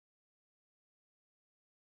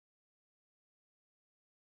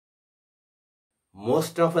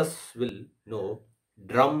Most of us will know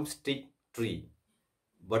drumstick tree.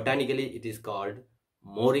 Botanically, it is called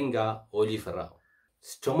Moringa Oleifera.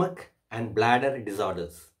 Stomach and bladder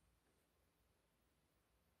disorders,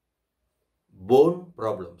 bone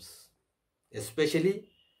problems, especially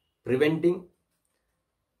preventing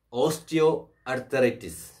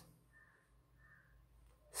osteoarthritis,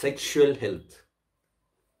 sexual health.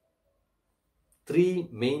 Three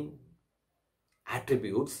main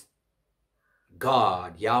attributes: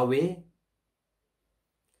 God, Yahweh,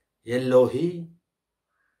 Elohi.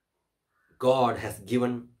 God has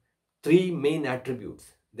given three main attributes.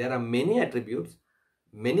 There are many attributes,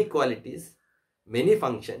 many qualities, many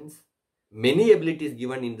functions, many abilities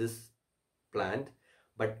given in this plant,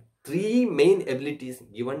 but three main abilities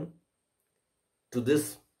given to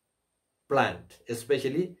this plant,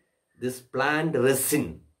 especially this plant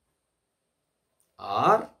resin,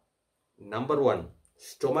 are: number one,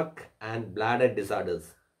 stomach and bladder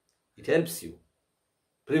disorders. It helps you,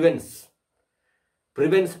 prevents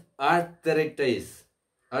arthritis,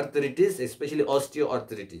 especially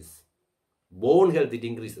osteoarthritis. Bone health, it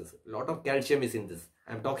increases. A lot of calcium is in this.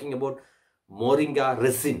 I am talking about Moringa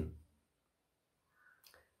Resin.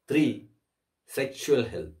 3, sexual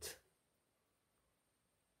health.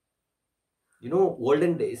 You know,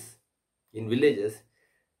 olden days in villages,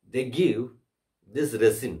 they give this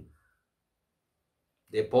resin.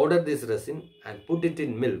 They powder this resin and put it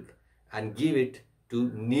in milk and give it to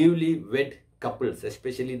newly wed couples,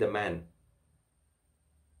 especially the man.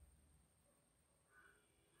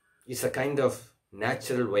 It's a kind of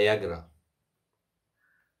natural Viagra.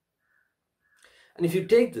 And if you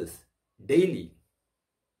take this daily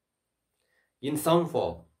in some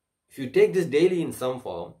form,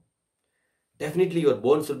 definitely your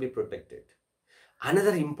bones will be protected.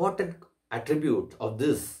 Another important attribute of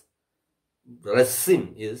this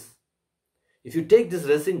resin is, if you take this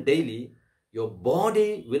resin daily, your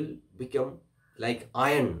body will become like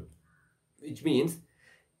iron, which means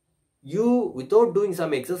you, without doing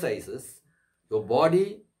some exercises, your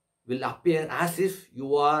body will appear as if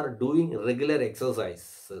you are doing regular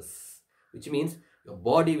exercises, which means your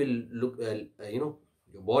body will look,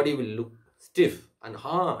 your body will look stiff and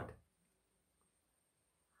hard.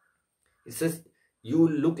 It says you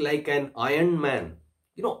look like an Iron Man.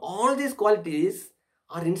 You know, all these qualities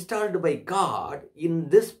are installed by God in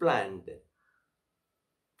this plant.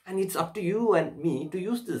 And it's up to you and me to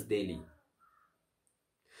use this daily.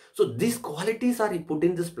 So these qualities are put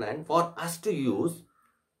in this plant for us to use.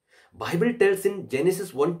 Bible tells in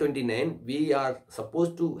Genesis 1:29, we are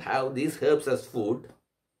supposed to have these herbs as food.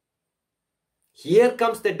 Here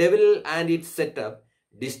comes the devil and its setup,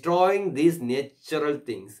 destroying these natural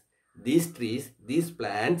things, these trees, these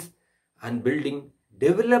plants, and building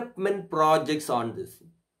development projects on this.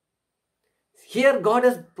 Here God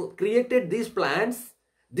has created these plants,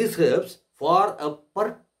 these herbs, for a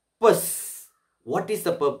purpose. What is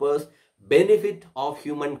the purpose? Benefit of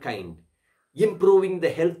humankind, improving the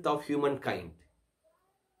health of humankind,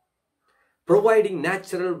 providing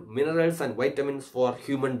natural minerals and vitamins for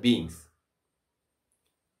human beings.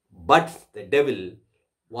 But the devil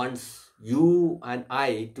wants you and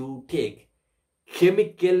I to take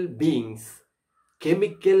chemical beings,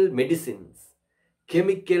 chemical medicines,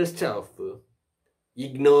 chemical stuff,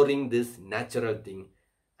 ignoring this natural thing.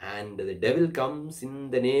 And the devil comes in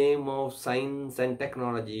the name of science and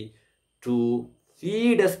technology to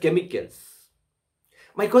feed us chemicals.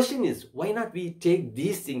 My question is, why not we take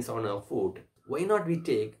these things on our food? Why not we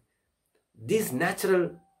take these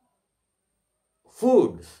natural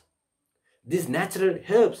foods, these natural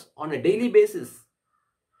herbs on a daily basis,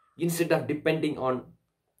 instead of depending on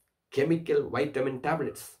chemical vitamin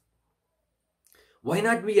tablets? Why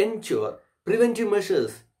not we ensure preventive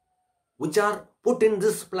measures which are put in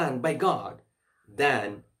this plant by God,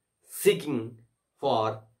 than seeking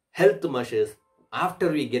for health measures after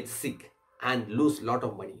we get sick and lose a lot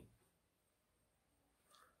of money?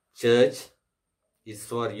 Church is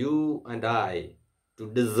for you and I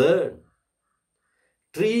to discern.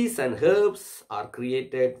 Trees and herbs are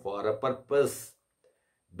created for a purpose,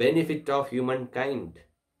 benefit of humankind,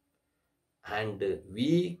 and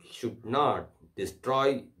we should not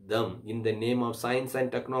destroy them in the name of science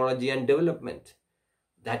and technology and development.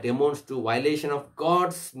 That amounts to violation of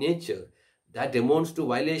God's nature. That amounts to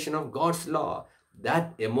violation of God's law.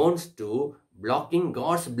 That amounts to blocking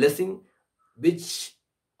God's blessing, which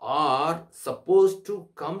are supposed to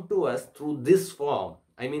come to us through this form.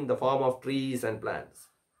 I mean the form of trees and plants.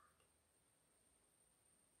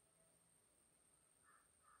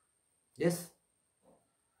 Yes.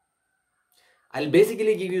 I'll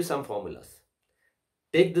basically give you some formulas.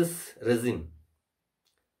 Take this resin.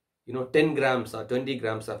 10 grams or 20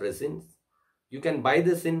 grams of resins. You can buy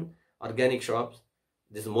this in organic shops.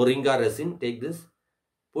 This Moringa resin, take this,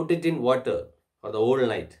 put it in water for the whole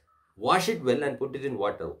night. Wash it well and put it in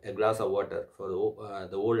water, a glass of water for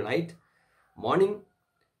the whole night. Morning,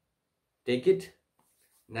 take it,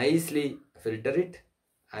 nicely filter it,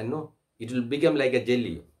 and it will become like a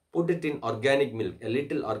jelly. Put it in organic milk, a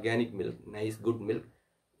little organic milk, nice good milk.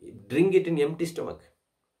 Drink it in empty stomach.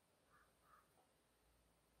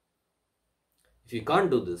 If you can't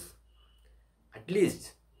do this, at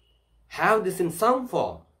least have this in some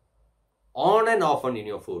form, on and often in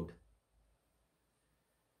your food.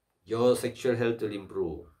 Your sexual health will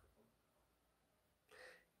improve.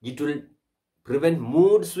 It will prevent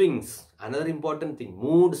mood swings. Another important thing,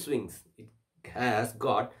 mood swings. It has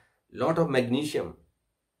got lot of magnesium.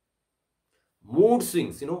 Mood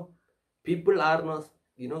swings, people are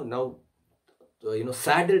now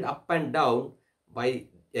saddled up and down by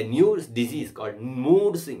a new disease called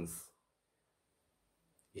mood swings.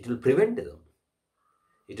 It will prevent them.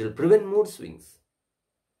 It will prevent mood swings.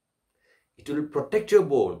 It will protect your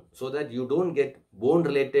bone so that you don't get bone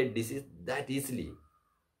related disease that easily.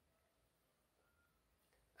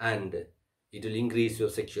 And it will increase your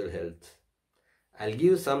sexual health. I'll give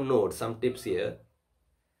you some notes, some tips here.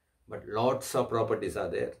 But lots of properties are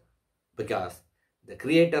there. Because the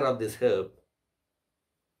creator of this herb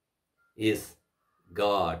is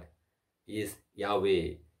God, is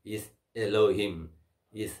Yahweh, is Elohim,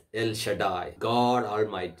 is El Shaddai, God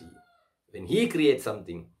Almighty. When He creates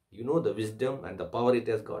something, the wisdom and the power it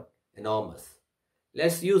has got, enormous.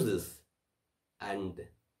 Let's use this and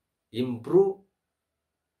improve,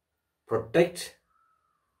 protect,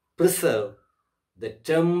 preserve the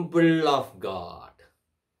temple of God.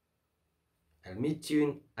 I'll meet you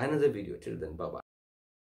in another video. Till then, bye-bye.